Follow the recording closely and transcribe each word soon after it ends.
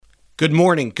Good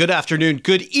morning, good afternoon,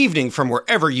 good evening from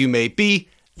wherever you may be.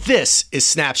 This is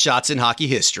Snapshots in Hockey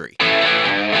History.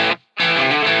 And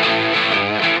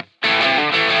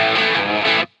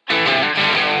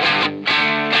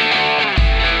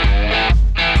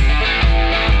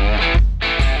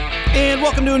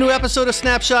welcome to a new episode of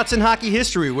Snapshots in Hockey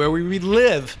History, where we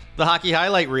relive the hockey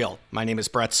highlight reel. My name is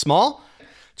Brett Small.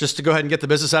 Just to go ahead and get the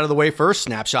business out of the way first,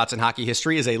 Snapshots in Hockey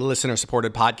History is a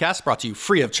listener-supported podcast brought to you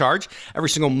free of charge every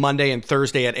single Monday and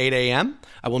Thursday at 8 a.m.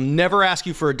 I will never ask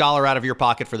you for a dollar out of your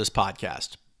pocket for this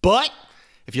podcast. But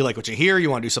if you like what you hear,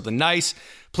 you want to do something nice,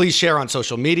 please share on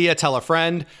social media, tell a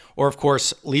friend, or of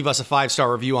course, leave us a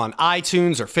 5-star review on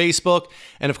iTunes or Facebook.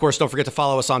 And of course, don't forget to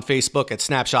follow us on Facebook at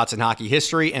Snapshots in Hockey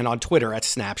History and on Twitter at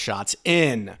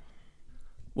SnapshotsIn.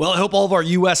 Well, I hope all of our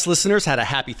U.S. listeners had a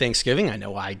happy Thanksgiving. I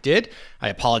know I did. I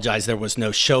apologize there was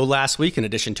no show last week in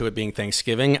addition to it being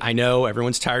Thanksgiving. I know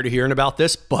everyone's tired of hearing about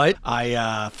this, but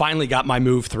I finally got my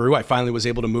move through. I finally was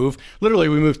able to move. Literally,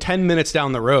 we moved 10 minutes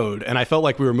down the road, and I felt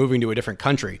like we were moving to a different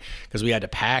country because we had to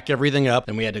pack everything up,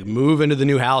 and we had to move into the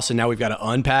new house, and now we've got to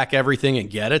unpack everything and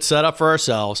get it set up for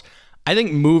ourselves. I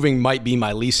think moving might be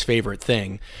my least favorite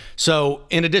thing. So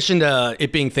in addition to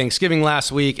it being Thanksgiving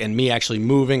last week and me actually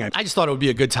moving, I just thought it would be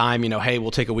a good time, hey,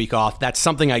 we'll take a week off. That's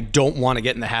something I don't want to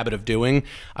get in the habit of doing.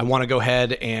 I want to go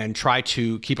ahead and try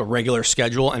to keep a regular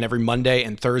schedule and every Monday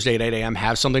and Thursday at 8 a.m.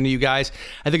 have something to you guys.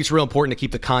 I think it's real important to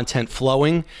keep the content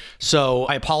flowing. So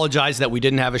I apologize that we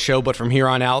didn't have a show, but from here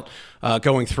on out,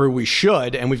 going through, we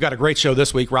should. And we've got a great show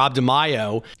this week. Rob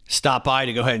DiMaio stopped by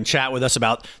to go ahead and chat with us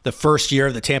about the first year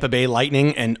of the Tampa Bay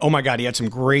Lightning. And oh my God, he had some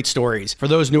great stories. For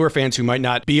those newer fans who might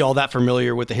not be all that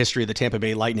familiar with the history of the Tampa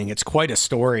Bay Lightning, it's quite a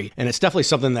story. And it's definitely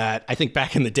something that I think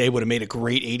back in the day would have made a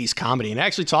great 80s comedy. And I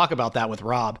actually talk about that with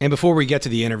Rob. And before we get to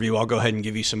the interview, I'll go ahead and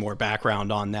give you some more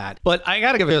background on that. But I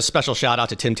got to give a special shout out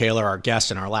to Tim Taylor, our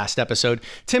guest in our last episode.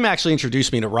 Tim actually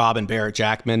introduced me to Rob and Barrett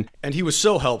Jackman, and he was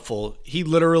so helpful. He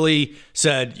literally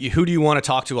said, who do you want to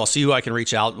talk to? I'll see who I can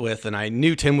reach out with. And I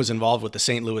knew Tim was involved with the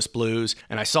St. Louis Blues.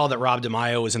 And I saw that Rob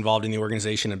DiMaio was involved in the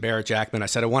organization and Barrett Jackman. I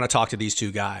said, I want to talk to these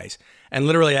two guys. And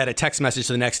literally I had a text message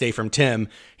the next day from Tim.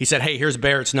 He said, hey, here's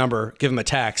Barrett's number. Give him a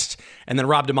text. And then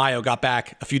Rob DiMaio got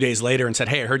back a few days later and said,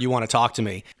 hey, I heard you want to talk to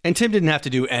me. And Tim didn't have to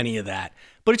do any of that.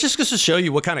 But it just goes to show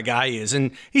you what kind of guy he is.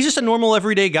 And he's just a normal,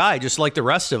 everyday guy, just like the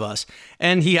rest of us.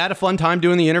 And he had a fun time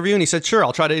doing the interview. And he said, sure,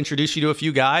 I'll try to introduce you to a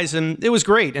few guys. And it was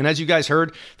great. And as you guys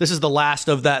heard, this is the last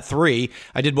of that 3.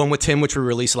 I did one with Tim, which we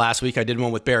released last week. I did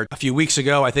one with Barrett a few weeks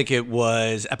ago. I think it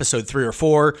was episode 3 or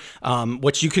 4,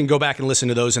 which you can go back and listen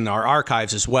to those in our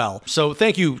archives as well. So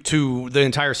thank you to the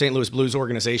entire St. Louis Blues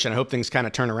organization. I hope things kind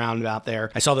of turn around out there.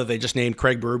 I saw that they just named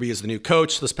Craig Berube as the new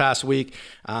coach this past week.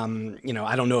 I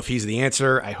don't know if he's the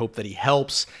answer. I hope that he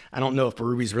helps. I don't know if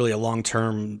Berube's really a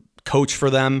long-term coach for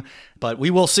them, but we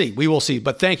will see. We will see.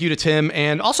 But thank you to Tim.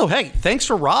 And also, hey, thanks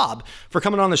for Rob for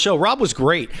coming on the show. Rob was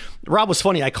great. Rob was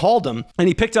funny. I called him and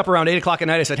he picked up around 8 o'clock at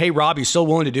night. I said, hey, Rob, you still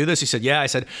willing to do this? He said, yeah. I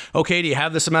said, okay, do you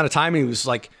have this amount of time? And he was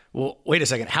like, well, wait a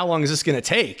second. How long is this going to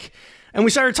take? And we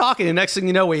started talking, and next thing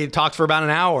you know, we talked for about an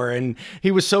hour, and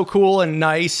he was so cool and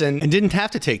nice and didn't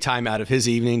have to take time out of his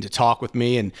evening to talk with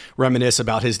me and reminisce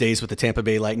about his days with the Tampa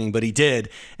Bay Lightning, but he did.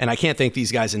 And I can't thank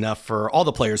these guys enough for all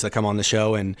the players that come on the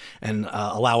show and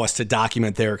allow us to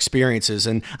document their experiences.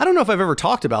 And I don't know if I've ever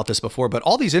talked about this before, but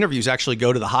all these interviews actually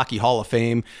go to the Hockey Hall of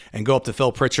Fame and go up to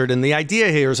Phil Pritchard. And the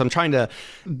idea here is I'm trying to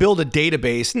build a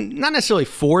database, not necessarily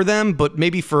for them, but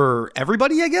maybe for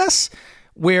everybody, I guess,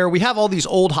 where we have all these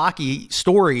old hockey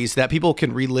stories that people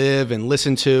can relive and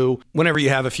listen to whenever you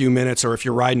have a few minutes or if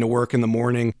you're riding to work in the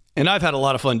morning. And I've had a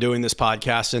lot of fun doing this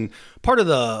podcast. And part of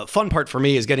the fun part for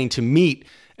me is getting to meet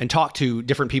and talk to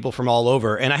different people from all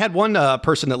over. And I had one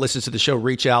person that listens to the show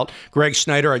reach out, Greg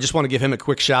Schneider. I just want to give him a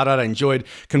quick shout out. I enjoyed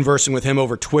conversing with him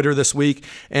over Twitter this week.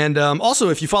 And also,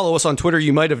 if you follow us on Twitter,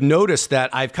 you might have noticed that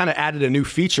I've kind of added a new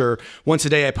feature. Once a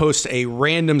day, I post a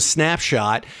random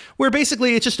snapshot where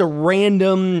basically it's just a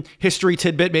random history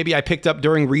tidbit. Maybe I picked up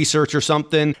during research or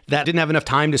something that didn't have enough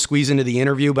time to squeeze into the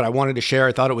interview, but I wanted to share.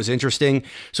 I thought it was interesting.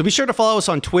 So be sure to follow us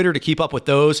on Twitter to keep up with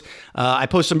those. I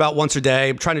post them about once a day.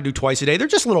 I'm trying to do twice a day. They're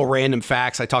just little random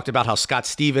facts. I talked about how Scott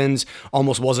Stevens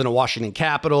almost wasn't a Washington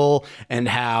Capital and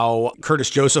how Curtis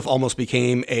Joseph almost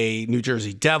became a New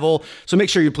Jersey Devil. So make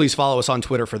sure you please follow us on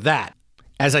Twitter for that.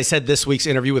 As I said, this week's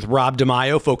interview with Rob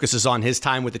DiMaio focuses on his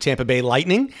time with the Tampa Bay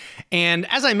Lightning. And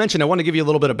as I mentioned, I want to give you a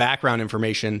little bit of background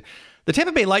information. The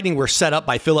Tampa Bay Lightning were set up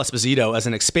by Phil Esposito as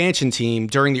an expansion team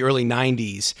during the early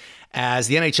 90s as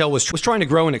the NHL was trying to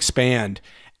grow and expand.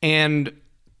 And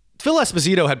Phil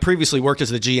Esposito had previously worked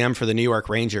as the GM for the New York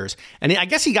Rangers, and I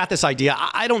guess he got this idea.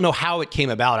 I don't know how it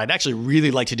came about. I'd actually really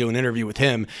like to do an interview with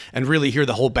him and really hear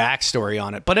the whole backstory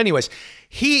on it. But anyways,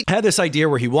 he had this idea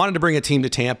where he wanted to bring a team to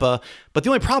Tampa, but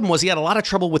the only problem was he had a lot of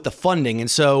trouble with the funding.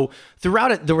 And so throughout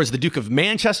it, there was the Duke of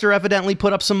Manchester evidently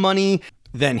put up some money.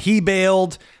 Then he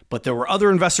bailed, but there were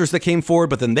other investors that came forward,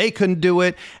 but then they couldn't do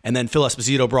it. And then Phil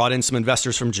Esposito brought in some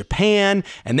investors from Japan,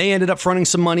 and they ended up fronting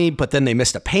some money, but then they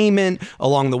missed a payment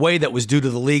along the way that was due to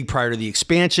the league prior to the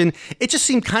expansion. It just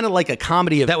seemed kind of like a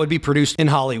comedy that would be produced in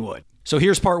Hollywood. So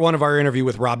here's part one of our interview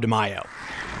with Rob DeMaio.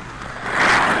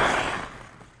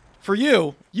 For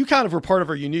you kind of were part of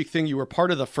a unique thing. You were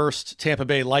part of the first Tampa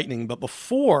Bay Lightning, but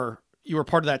before you were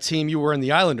part of that team, you were in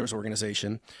the Islanders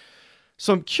organization.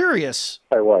 So I'm curious.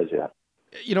 I was, yeah.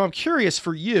 I'm curious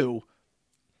for you,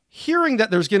 hearing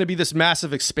that there's going to be this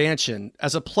massive expansion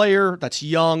as a player that's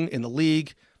young in the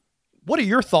league. What are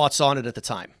your thoughts on it at the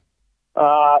time?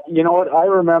 You know what? I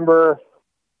remember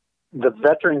the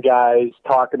veteran guys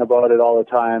talking about it all the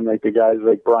time, like the guys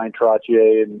like Brian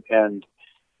Trottier and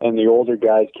the older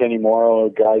guys, Kenny Morrow,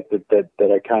 guys that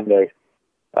I kind of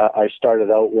I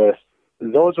started out with.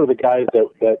 Those were the guys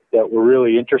that were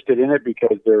really interested in it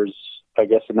because there's, I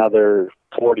guess, another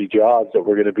 40 jobs that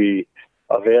were going to be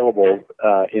available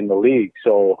in the league.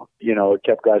 So, it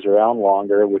kept guys around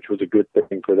longer, which was a good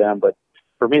thing for them. But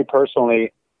for me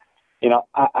personally,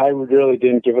 I really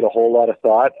didn't give it a whole lot of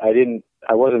thought.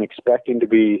 I wasn't expecting to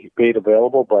be made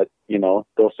available, but,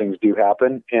 those things do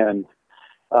happen. And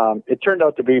it turned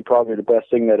out to be probably the best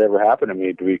thing that ever happened to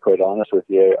me, to be quite honest with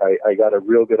you. I got a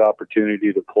real good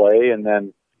opportunity to play, and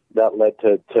then that led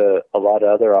to a lot of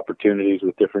other opportunities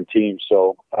with different teams.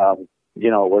 So,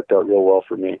 it worked out real well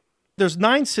for me. There's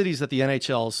 9 cities that the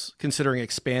NHL's considering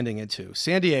expanding into: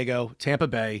 San Diego, Tampa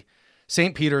Bay,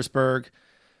 St. Petersburg,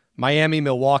 Miami,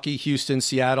 Milwaukee, Houston,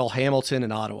 Seattle, Hamilton,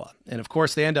 and Ottawa. And of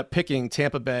course, they end up picking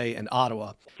Tampa Bay and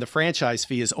Ottawa. The franchise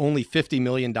fee is only $50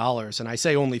 million. And I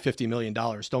say only $50 million.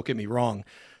 Don't get me wrong.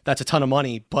 That's a ton of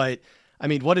money. But I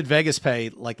mean, what did Vegas pay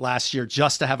like last year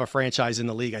just to have a franchise in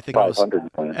the league? I think it was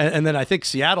 $500 and then I think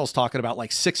Seattle's talking about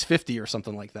like $650 or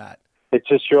something like that. It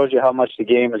just shows you how much the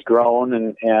game has grown,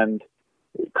 and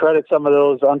credit some of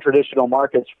those untraditional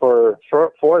markets for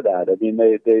that. I mean,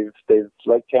 they've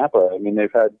like Tampa. I mean,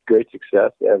 they've had great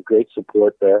success. They have great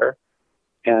support there,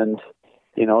 and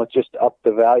it's just upped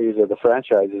the values of the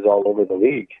franchises all over the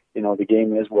league. The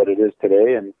game is what it is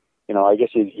today, and I guess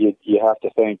you have to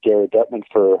thank Gary Bettman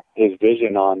for his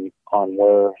vision on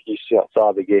where he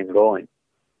saw the game going.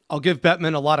 I'll give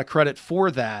Bettman a lot of credit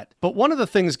for that. But one of the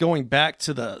things going back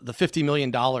to the $50 million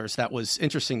that was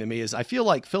interesting to me is I feel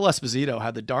like Phil Esposito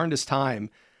had the darndest time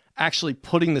actually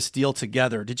putting this deal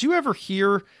together. Did you ever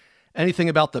hear anything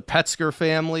about the Petzker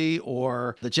family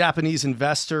or the Japanese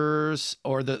investors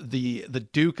or the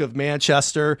Duke of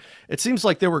Manchester? It seems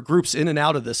like there were groups in and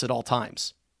out of this at all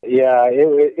times. Yeah,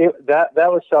 that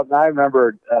was something I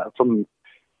remember from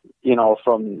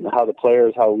how the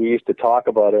players, how we used to talk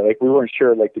about it. Like, we weren't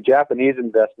sure, like the Japanese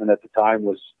investment at the time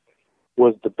was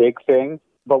the big thing,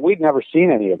 but we'd never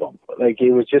seen any of them. Like,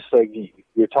 it was just like,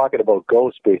 you're talking about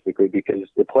ghosts basically, because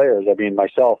the players, I mean,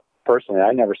 myself personally,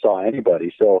 I never saw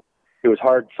anybody. So it was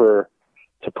hard to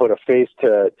put a face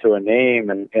to a name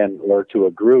and or to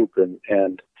a group.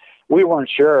 And we weren't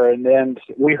sure. And then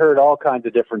we heard all kinds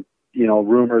of different,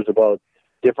 rumors about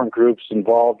different groups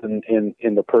involved in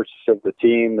the purchase of the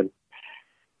team. And,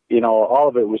 all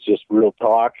of it was just real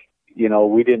talk.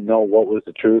 We didn't know what was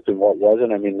the truth and what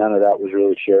wasn't. I mean, none of that was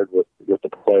really shared with the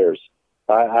players.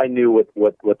 I knew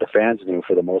what the fans knew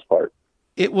for the most part.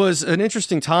 It was an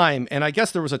interesting time. And I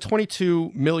guess there was a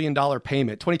 $22 million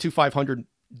payment, $22,500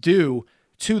 due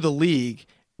to the league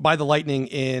by the Lightning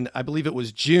in, I believe it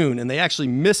was June. And they actually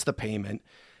missed the payment.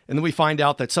 And then we find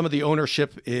out that some of the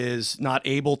ownership is not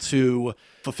able to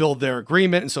fulfill their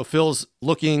agreement. And so Phil's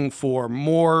looking for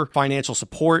more financial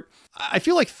support. I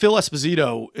feel like Phil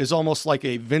Esposito is almost like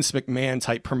a Vince McMahon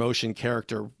type promotion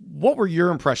character. What were your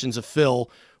impressions of Phil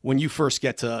when you first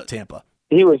get to Tampa?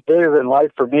 He was bigger than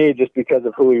life for me just because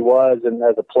of who he was and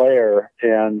as a player.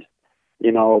 And,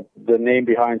 the name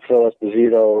behind Phil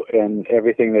Esposito and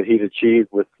everything that he'd achieved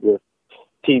with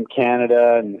Team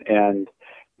Canada and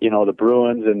the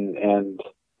Bruins and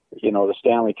the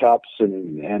Stanley Cups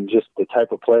and just the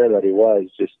type of player that he was,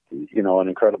 just, an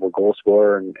incredible goal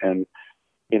scorer and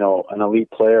an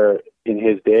elite player in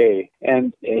his day.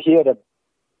 And he had a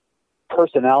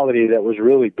personality that was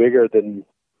really bigger than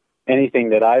anything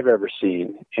that I've ever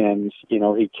seen. And,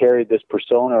 he carried this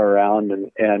persona around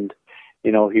and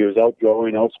he was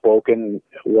outgoing, outspoken,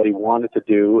 what he wanted to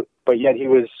do, but yet he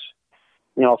was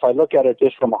if I look at it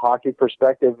just from a hockey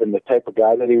perspective and the type of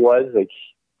guy that he was, like,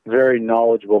 very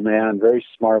knowledgeable man, very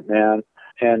smart man,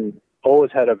 and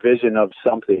always had a vision of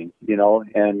something,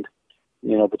 and,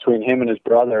 between him and his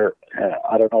brother,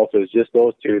 I don't know if it was just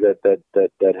those two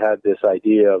that had this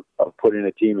idea of putting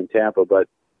a team in Tampa, but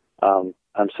I'm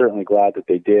certainly glad that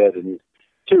they did. And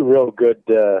two real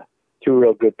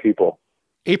good people.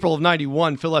 April of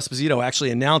 91, Phil Esposito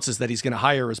actually announces that he's going to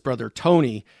hire his brother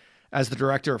Tony as the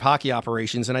director of hockey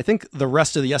operations. And I think the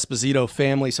rest of the Esposito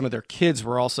family, some of their kids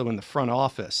were also in the front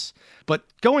office. But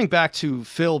going back to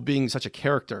Phil being such a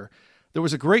character, there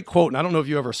was a great quote, and I don't know if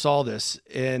you ever saw this,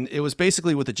 and it was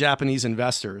basically with the Japanese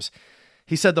investors.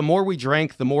 He said, the more we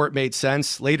drank, the more it made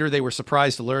sense. Later, they were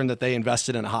surprised to learn that they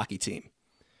invested in a hockey team.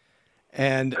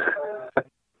 And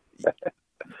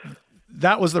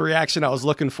that was the reaction I was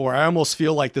looking for. I almost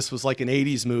feel like this was like an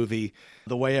 80s movie,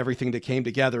 the way everything that came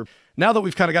together. Now that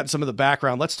we've kind of gotten some of the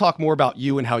background, let's talk more about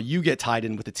you and how you get tied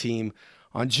in with the team.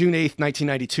 On June 8th,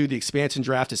 1992, the expansion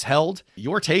draft is held.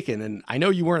 You're taken, and I know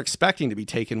you weren't expecting to be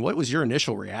taken. What was your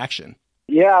initial reaction?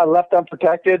 Yeah, I left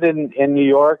unprotected in New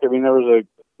York. I mean, there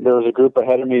was a group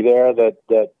ahead of me there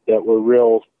that were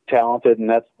real talented, and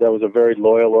that was a very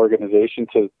loyal organization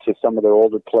to some of their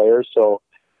older players. So,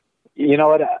 you know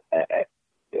what?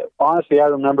 Honestly, I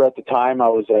remember at the time I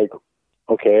was like,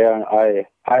 okay,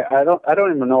 I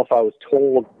don't even know if I was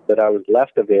told that I was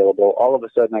left available. All of a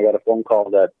sudden, I got a phone call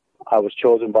that I was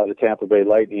chosen by the Tampa Bay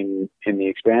Lightning in the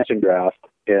expansion draft,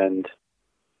 and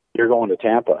you're going to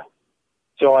Tampa.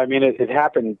 So, I mean, it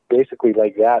happened basically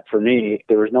like that for me.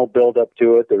 There was no build up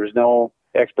to it. There was no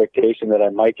expectation that I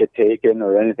might get taken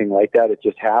or anything like that. It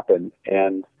just happened.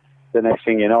 And the next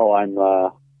thing you know,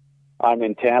 I'm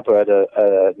in Tampa at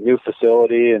a new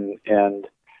facility and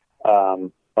a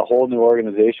whole new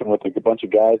organization with a bunch of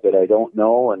guys that I don't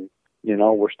know. And,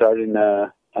 we're starting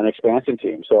an expansion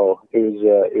team. So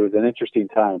it was an interesting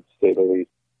time, to say the least.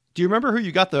 Do you remember who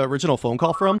you got the original phone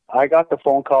call from? I got the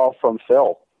phone call from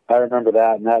Phil. I remember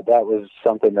that, and that was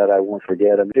something that I won't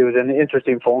forget. I mean, it was an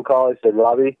interesting phone call. He said,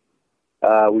 Robbie,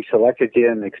 we selected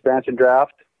you in the expansion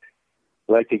draft.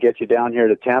 I'd like to get you down here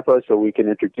to Tampa so we can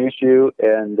introduce you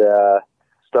and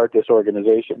start this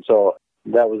organization. So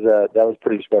that was a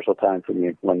pretty special time for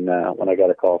me when I got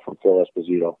a call from Phil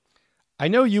Esposito. I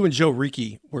know you and Joe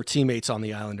Ricci were teammates on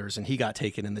the Islanders, and he got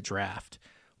taken in the draft.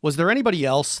 Was there anybody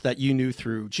else that you knew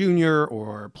through junior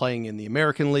or playing in the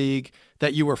American League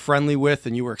that you were friendly with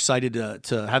and you were excited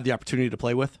to have the opportunity to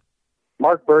play with?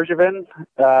 Mark Bergevin,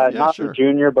 not through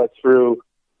junior, but through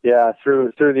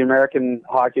the American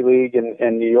Hockey League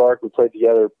in New York. We played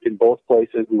together in both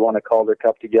places. We won a Calder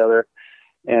Cup together,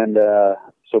 and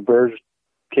so Berge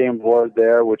came aboard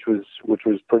there, which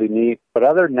was pretty neat. But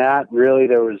other than that, really,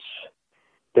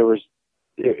 it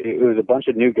was a bunch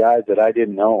of new guys that I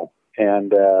didn't know.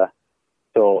 And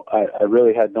so I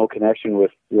really had no connection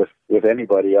with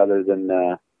anybody other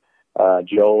than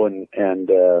Joe and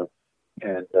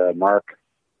Mark.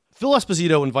 Phil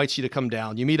Esposito invites you to come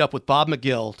down. You meet up with Bob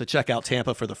McGill to check out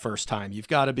Tampa for the first time. You've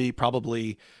got to be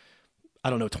probably,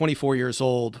 24 years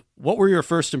old. What were your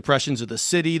first impressions of the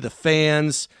city, the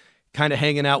fans, kind of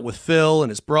hanging out with Phil and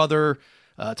his brother,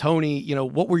 Tony?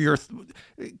 What were your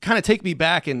kind of take me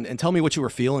back and tell me what you were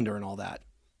feeling during all that.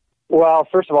 Well,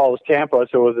 first of all, it was Tampa,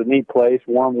 so it was a neat place,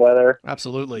 warm weather.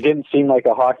 Absolutely. Didn't seem like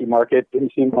a hockey market.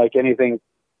 Didn't seem like anything,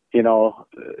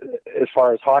 as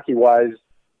far as hockey-wise,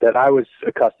 that I was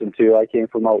accustomed to. I came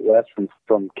from out west,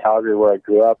 from Calgary, where I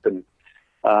grew up, and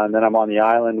then I'm on the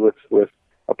island with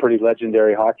a pretty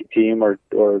legendary hockey team, or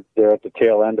they're at the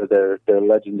tail end of their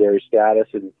legendary status,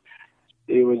 and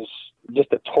it was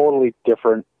just a totally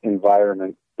different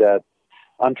environment, that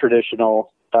untraditional,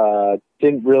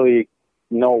 didn't really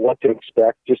know what to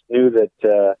expect, just knew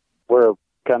that we're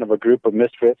kind of a group of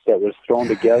misfits that was thrown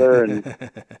together and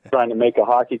trying to make a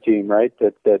hockey team, right?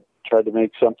 That tried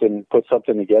to put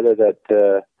something together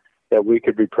that we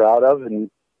could be proud of. And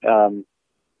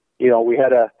we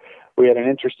had an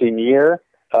interesting year.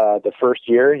 The first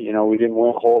year, we didn't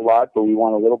win a whole lot, but we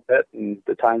won a little bit, and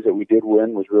the times that we did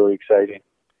win was really exciting.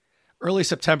 Early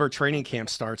September training camp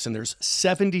starts, and there's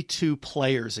 72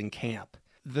 players in camp.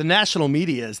 The national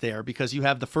media is there because you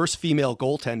have the first female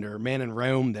goaltender, Manon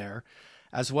Rome, there,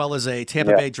 as well as a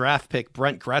Tampa Bay draft pick,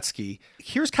 Brent Gretzky.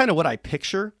 Here's kind of what I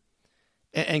picture,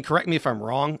 and correct me if I'm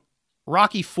wrong.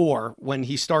 Rocky IV, when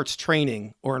he starts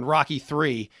training, or in Rocky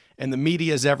III, and the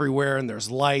media's everywhere, and there's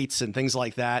lights and things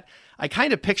like that, I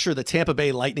kind of picture the Tampa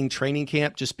Bay Lightning training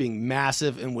camp just being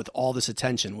massive and with all this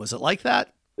attention. Was it like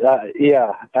that?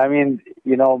 Yeah. I mean,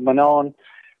 Manon,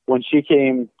 when she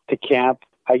came to camp,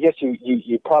 I guess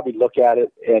you probably look at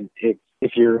it and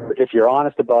if you're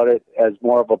honest about it, as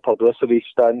more of a publicity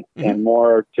stunt and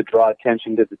more to draw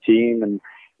attention to the team.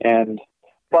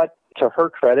 But to her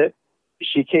credit,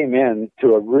 she came in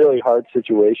to a really hard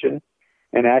situation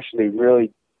and actually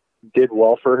really did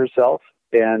well for herself.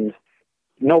 And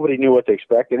nobody knew what to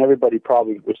expect, and everybody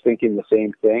probably was thinking the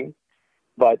same thing.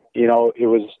 But, it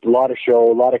was a lot of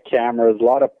show, a lot of cameras, a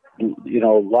lot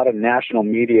of national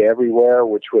media everywhere,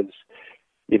 which was,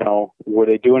 were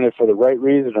they doing it for the right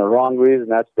reason or wrong reason?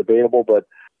 That's debatable. But,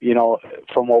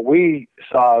 from what we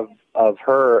saw of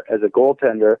her as a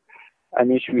goaltender, I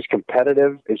mean, she was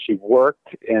competitive and she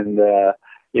worked and,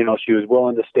 she was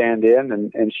willing to stand in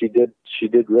and she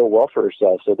did real well for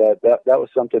herself. So that was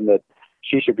something that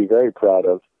she should be very proud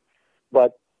of.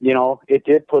 But, it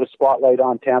did put a spotlight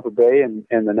on Tampa Bay and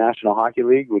the National Hockey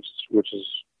League, which is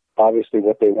obviously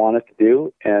what they wanted to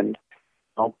do. And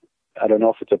I don't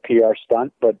know if it's a PR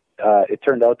stunt, but it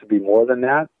turned out to be more than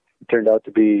that. It turned out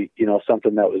to be,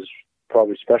 something that was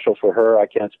probably special for her. I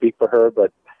can't speak for her,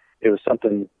 but it was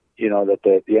something, that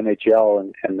the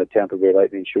NHL and the Tampa Bay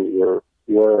Lightning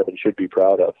were and should be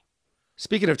proud of.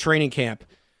 Speaking of training camp,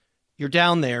 you're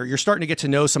down there, you're starting to get to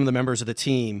know some of the members of the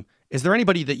team. Is there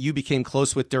anybody that you became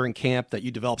close with during camp that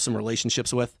you developed some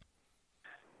relationships with?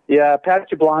 Yeah, Pat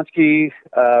Jablonski,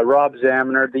 Rob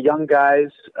Zamaner, the young guys,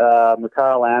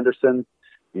 Mikhail Anderson,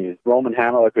 Roman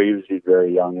Hammerlick, he was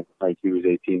very young, like he was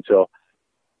 18. So,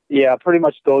 yeah, pretty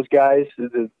much those guys.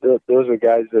 Those are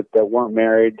guys that weren't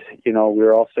married. We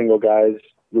were all single guys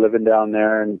living down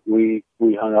there, and we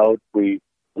hung out. We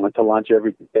went to lunch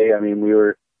every day. I mean, we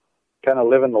were kind of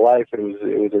living the life. It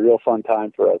was a real fun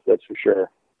time for us, that's for sure.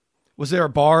 Was there a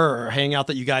bar or hangout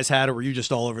that you guys had, or were you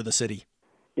just all over the city?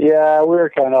 Yeah, we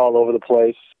were kind of all over the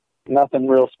place. Nothing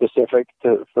real specific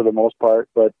for the most part,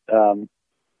 but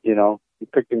we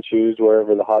picked and choose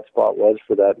wherever the hot spot was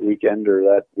for that weekend or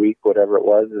that week, whatever it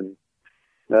was, and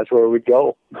that's where we'd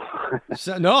go.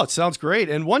 No, it sounds great.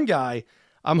 And one guy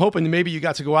I'm hoping maybe you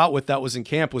got to go out with that was in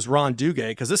camp was Ron Duguay,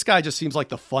 because this guy just seems like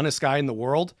the funnest guy in the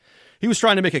world. He was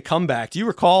trying to make a comeback. Do you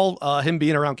recall him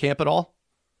being around camp at all?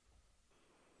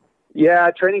 Yeah,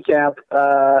 training camp.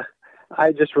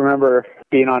 I just remember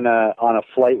being on a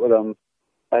flight with him.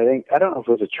 I don't know if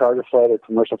it was a charter flight or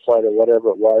commercial flight or whatever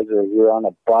it was, or we were on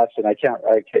a bus, and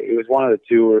it was one of the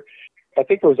two. Or I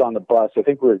think it was on the bus. I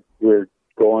think we were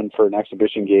going for an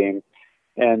exhibition game,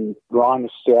 and Ron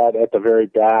sat at the very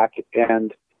back,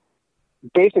 and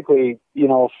basically,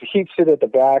 he'd sit at the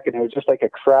back, and it was just like a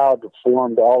crowd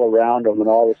formed all around him and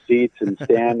all the seats, and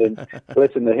stand and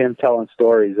listen to him telling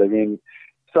stories. I mean,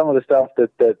 some of the stuff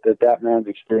that man's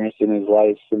experienced in his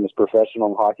life, in his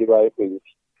professional hockey life, is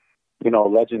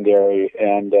legendary.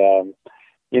 And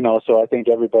so I think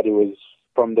everybody was,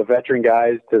 from the veteran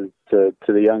guys to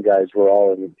the young guys, were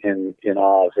all in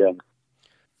awe of him.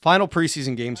 Final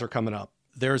preseason games are coming up.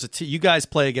 There's you guys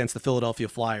play against the Philadelphia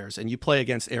Flyers, and you play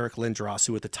against Eric Lindros,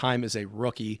 who at the time is a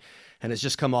rookie and has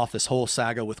just come off this whole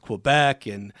saga with Quebec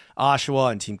and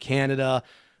Oshawa and Team Canada.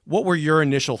 What were your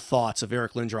initial thoughts of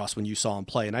Eric Lindros when you saw him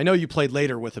play? And I know you played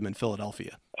later with him in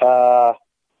Philadelphia. He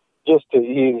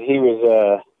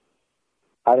was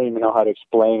I don't even know how to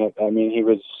explain it. I mean,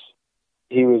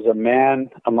 he was a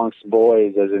man amongst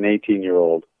boys as an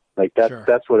 18-year-old. Like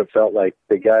that's what it felt like.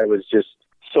 The guy was just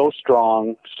so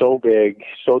strong, so big,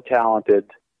 so talented,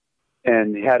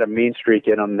 and he had a mean streak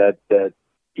in him that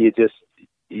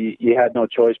you had no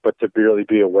choice but to really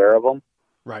be aware of him.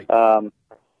 Right.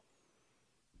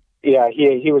 Yeah,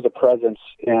 he was a presence,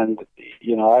 and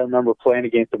I remember playing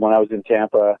against him when I was in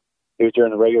Tampa. It was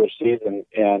during the regular season,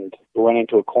 and we went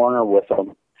into a corner with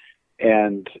him,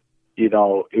 and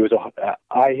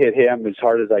I hit him as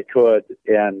hard as I could,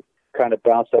 and kind of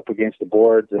bounced up against the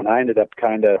boards, and I ended up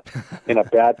kind of in a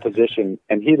bad position,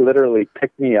 and he literally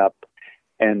picked me up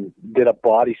and did a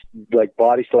body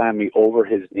slam me over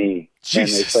his knee.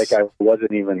 Jesus. And it's like I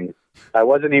wasn't even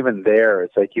there.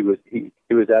 It's like he was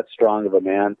that strong of a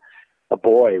man, a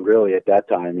boy really at that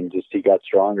time, and just he got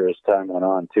stronger as time went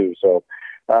on too. So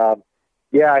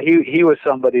he was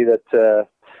somebody that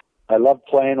I loved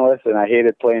playing with and I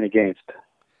hated playing against.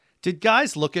 Did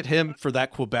guys look at him for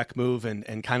that Quebec move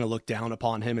and kind of look down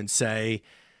upon him and say,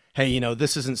 hey,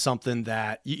 this isn't something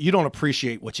that you don't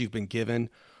appreciate what you've been given?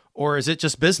 Or is it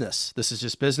just business? This is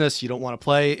just business. You don't want to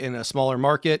play in a smaller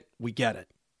market. We get it.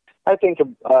 I think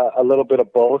a little bit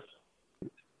of both.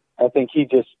 I think he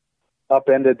just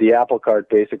upended the apple cart,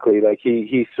 basically. Like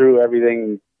he threw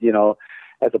everything,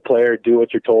 as a player, do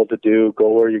what you're told to do, go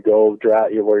where you go,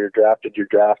 where you're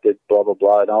drafted, blah, blah,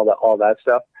 blah, and all that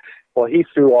stuff. Well, he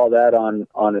threw all that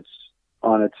on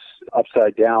its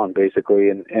upside down, basically,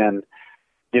 and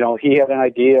he had an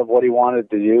idea of what he wanted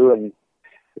to do, and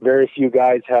very few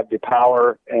guys have the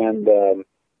power and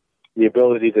the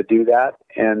ability to do that.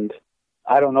 And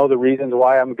I don't know the reasons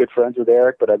why I'm good friends with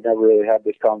Eric, but I've never really had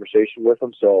this conversation with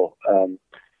him. So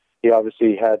he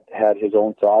obviously had his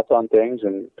own thoughts on things,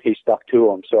 and he stuck to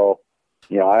them. So,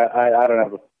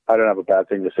 I don't have a bad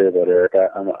thing to say about Eric.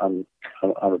 I'm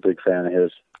a big fan of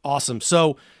his. Awesome.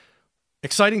 So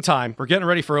exciting time. We're getting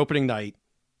ready for opening night.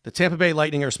 The Tampa Bay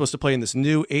Lightning are supposed to play in this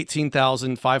new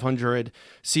 18,500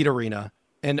 seat arena.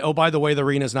 And oh, by the way, the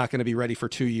arena is not going to be ready for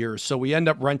 2 years. So we end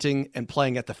up renting and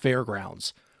playing at the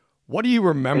fairgrounds. What do you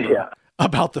remember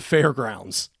about the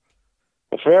fairgrounds?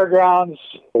 The fairgrounds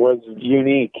was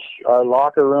unique. Our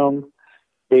locker room,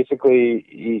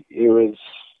 basically, it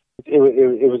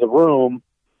was a room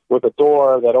with a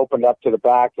door that opened up to the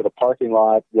back to the parking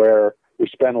lot where we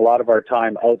spent a lot of our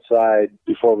time outside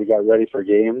before we got ready for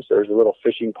games. There's a little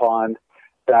fishing pond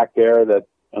back there that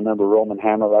I remember Roman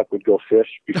Hammerluck would go fish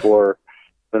before.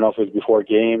 I don't know if it was before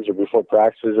games or before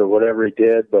practices or whatever he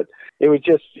did, but it was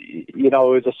just, it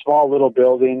was a small little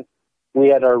building. We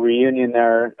had our reunion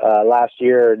there last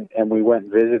year, and we went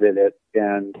and visited it,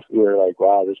 and we were like,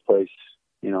 wow, this place,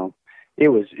 it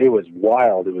was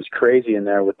wild. It was crazy in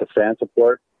there with the fan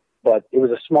support. But it was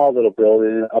a small little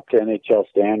building, up to NHL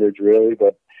standards, really.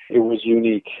 But it was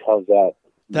unique. How's that?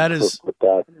 That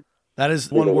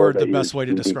is one word, the best way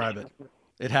to describe it.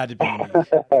 It had to be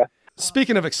unique.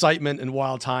 Speaking of excitement and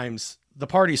wild times, the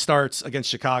party starts against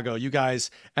Chicago. You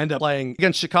guys end up playing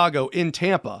against Chicago in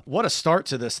Tampa. What a start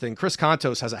to this thing. Chris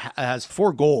Kontos has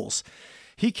 4 goals.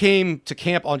 He came to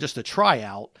camp on just a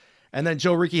tryout, and then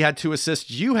Joe Ricci had 2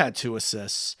 assists. You had 2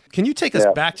 assists. Can you take us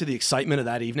back to the excitement of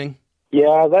that evening?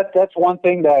 Yeah, that's one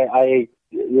thing that I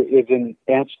is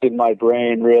etched in my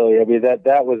brain, really. I mean,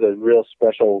 that was a real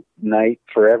special night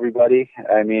for everybody.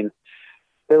 I mean,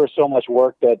 there was so much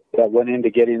work that went into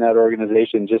getting that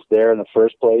organization just there in the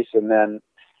first place. And then,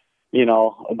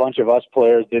 a bunch of us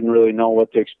players didn't really know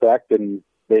what to expect, and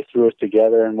they threw us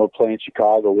together, and we're playing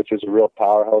Chicago, which was a real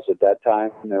powerhouse at that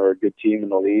time. And they were a good team in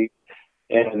the league.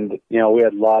 And, we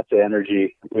had lots of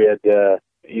energy. We had,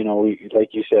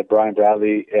 like you said, Brian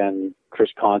Bradley and Chris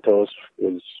Kontos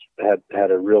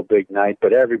had a real big night,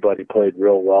 but everybody played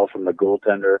real well from the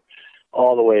goaltender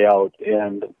all the way out,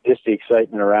 and just the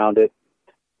excitement around it.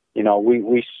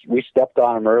 We stepped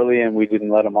on them early, and we didn't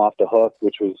let them off the hook,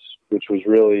 which was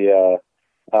really a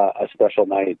special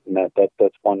night, and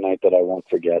that's one night that I won't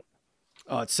forget.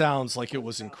 It sounds like it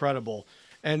was incredible.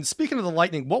 And speaking of the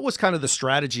Lightning, what was kind of the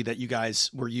strategy that you guys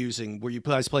were using? Were you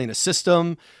guys playing a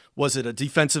system? Was it a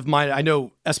defensive mind? I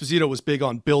know Esposito was big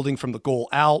on building from the goal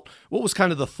out. What was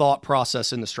kind of the thought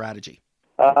process in the strategy?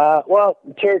 Well,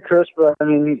 Terry Crispa, I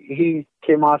mean, he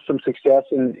came off some success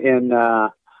in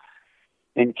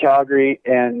Calgary,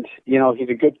 and he's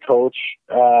a good coach.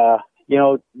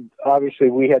 Obviously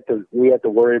we had to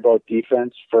worry about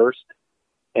defense first,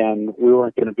 and we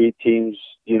weren't going to beat teams,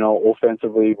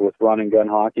 offensively with run and gun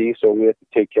hockey. So we had to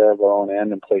take care of our own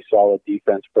end and play solid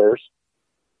defense first.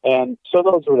 And so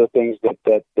those were the things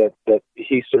that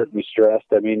he certainly stressed.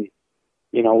 I mean,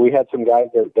 we had some guys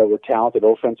that were talented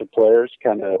offensive players,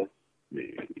 kind of,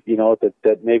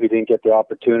 that maybe didn't get the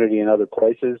opportunity in other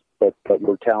places, but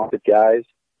were talented guys.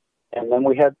 And then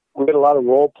we had a lot of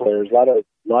role players, a lot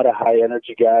of high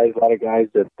energy guys, a lot of guys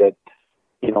that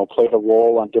played a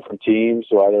role on different teams,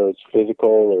 whether it's physical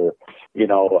or,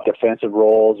 defensive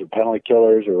roles or penalty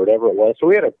killers or whatever it was. So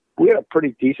we had a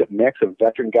pretty decent mix of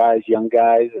veteran guys, young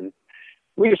guys, and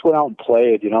we just went out and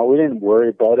played. We didn't worry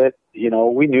about it.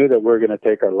 We knew that we were going to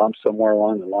take our lumps somewhere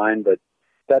along the line, but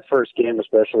that first game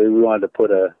especially, we wanted to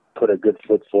put a good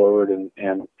foot forward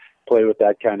and play with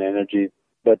that kind of energy.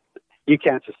 But you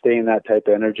can't sustain that type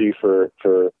of energy for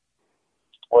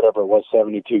whatever it was,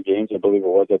 72 games, I believe it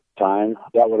was at the time.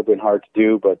 That would have been hard to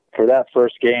do. But for that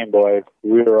first game, boy,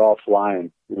 we were all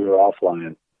flying.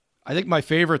 I think my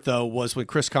favorite, though, was when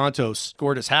Chris Kontos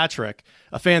scored his hat trick.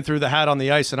 A fan threw the hat on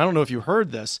the ice, and I don't know if you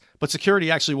heard this, but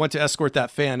security actually went to escort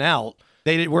that fan out.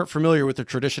 They weren't familiar with the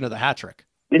tradition of the hat trick.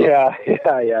 Yeah.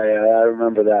 I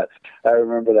remember that.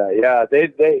 Yeah,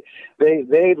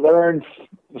 they learned.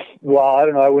 Well, I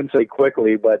don't know. I wouldn't say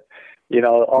quickly, but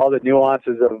all the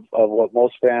nuances of what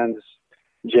most fans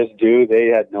just do, they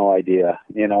had no idea.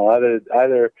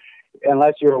 Either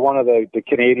unless you're one of the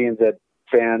Canadians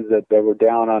fans that were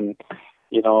down on,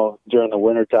 during the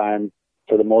wintertime,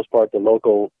 for the most part, the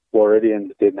local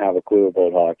Floridians didn't have a clue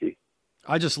about hockey.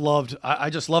 I just loved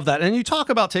that. And you talk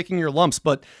about taking your lumps,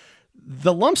 but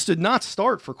the lumps did not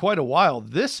start for quite a while.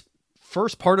 This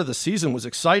first part of the season was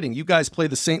exciting. You guys play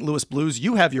the St. Louis Blues.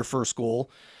 You have your first goal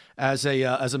as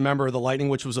a member of the Lightning,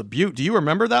 which was a beaut. Do you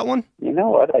remember that one? You know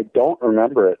what? I don't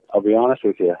remember it. I'll be honest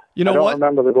with you. You know I don't what?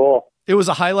 remember the goal. It was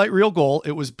a highlight reel goal.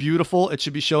 It was beautiful. It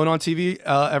should be shown on TV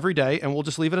every day, and we'll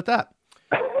just leave it at that.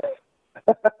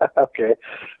 Okay,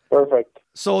 perfect.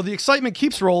 So the excitement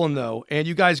keeps rolling, though, and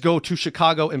you guys go to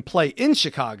Chicago and play in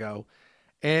Chicago,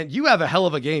 and you have a hell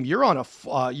of a game. You're on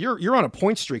a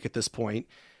point streak at this point.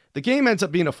 The game ends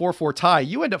up being a 4-4 tie.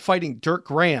 You end up fighting Dirk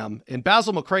Graham, and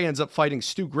Basil McRae ends up fighting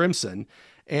Stu Grimson,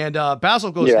 and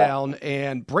Basil goes down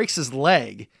and breaks his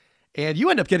leg, and you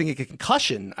end up getting a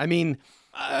concussion. I mean,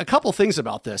 a couple things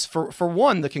about this. For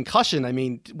one, the concussion. I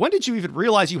mean, when did you even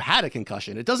realize you had a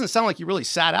concussion? It doesn't sound like you really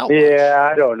sat out. Yeah,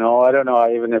 I don't know.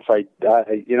 Even if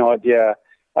you know what? Yeah,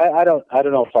 I don't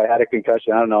know if I had a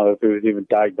concussion. I don't know if it was even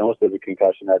diagnosed as a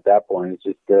concussion at that point. It's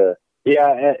just,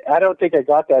 yeah, I don't think I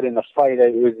got that in the fight.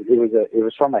 It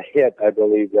was from a hit, I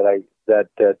believe, that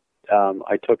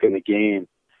I took in the game.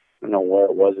 I don't know where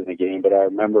it was in the game, but I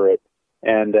remember it.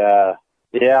 And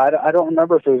yeah, I don't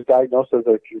remember if it was diagnosed as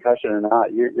a concussion or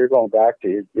not. You're going back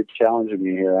to you're challenging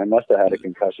me here. I must have had a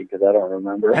concussion because I don't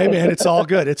remember. Hey man, it's all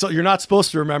good. You're not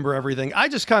supposed to remember everything. I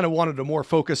just kind of wanted to more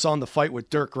focus on the fight with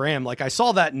Dirk Graham. Like I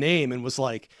saw that name and was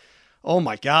like, oh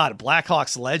my God,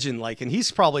 Blackhawks legend. Like, and he's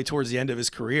probably towards the end of his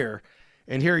career.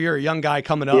 And here you're a young guy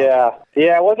coming up. Yeah,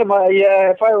 it wasn't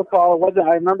if I recall, it wasn't.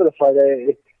 I remember the fight.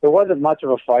 It wasn't much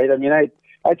of a fight. I mean,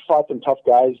 I'd fought some tough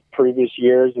guys previous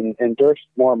years, and Dirk's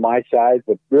more my size,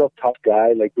 but real tough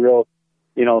guy, like real,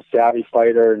 savvy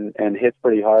fighter and hits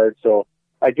pretty hard. So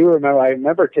I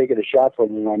remember taking a shot from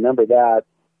him. I remember that.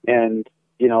 And,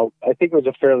 I think it was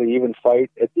a fairly even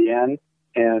fight at the end.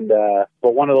 And,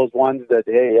 but one of those ones that,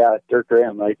 hey, yeah, Dirk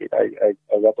Graham, like I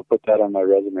got to put that on my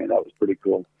resume. That was pretty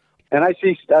cool. And I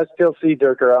still see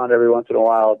Dirk around every once in a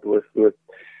while with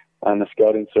on the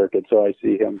scouting circuit. So I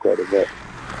see him quite a bit.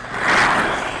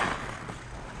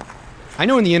 I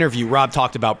know in the interview, Rob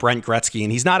talked about Brent Gretzky,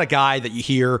 and he's not a guy that you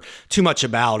hear too much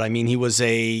about. I mean, he was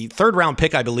a third-round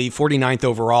pick, I believe, 49th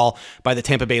overall by the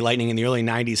Tampa Bay Lightning in the early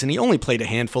 90s, and he only played a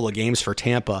handful of games for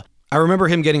Tampa. I remember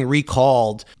him getting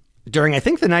recalled during, I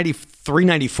think, the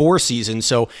 93-94 season,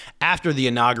 so after the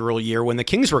inaugural year when the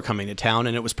Kings were coming to town,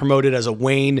 and it was promoted as a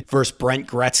Wayne versus Brent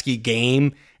Gretzky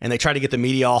game, and they tried to get the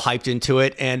media all hyped into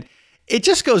it, and it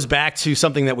just goes back to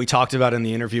something that we talked about in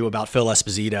the interview about Phil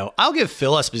Esposito. I'll give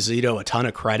Phil Esposito a ton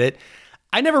of credit.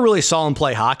 I never really saw him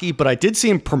play hockey, but I did see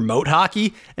him promote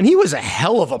hockey, and he was a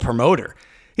hell of a promoter.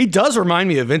 He does remind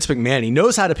me of Vince McMahon. He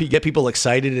knows how to get people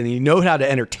excited, and he knows how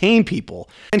to entertain people.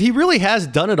 And he really has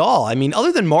done it all. I mean,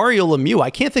 other than Mario Lemieux, I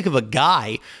can't think of a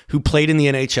guy who played in the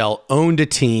NHL, owned a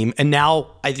team, and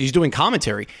now he's doing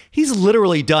commentary. He's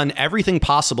literally done everything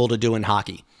possible to do in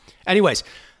hockey. Anyways,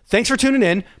 thanks for tuning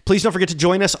in. Please don't forget to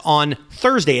join us on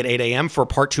Thursday at 8 a.m. for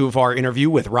part 2 of our interview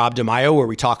with Rob DiMaio, where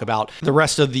we talk about the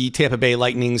rest of the Tampa Bay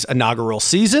Lightning's inaugural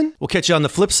season. We'll catch you on the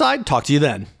flip side. Talk to you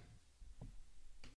then.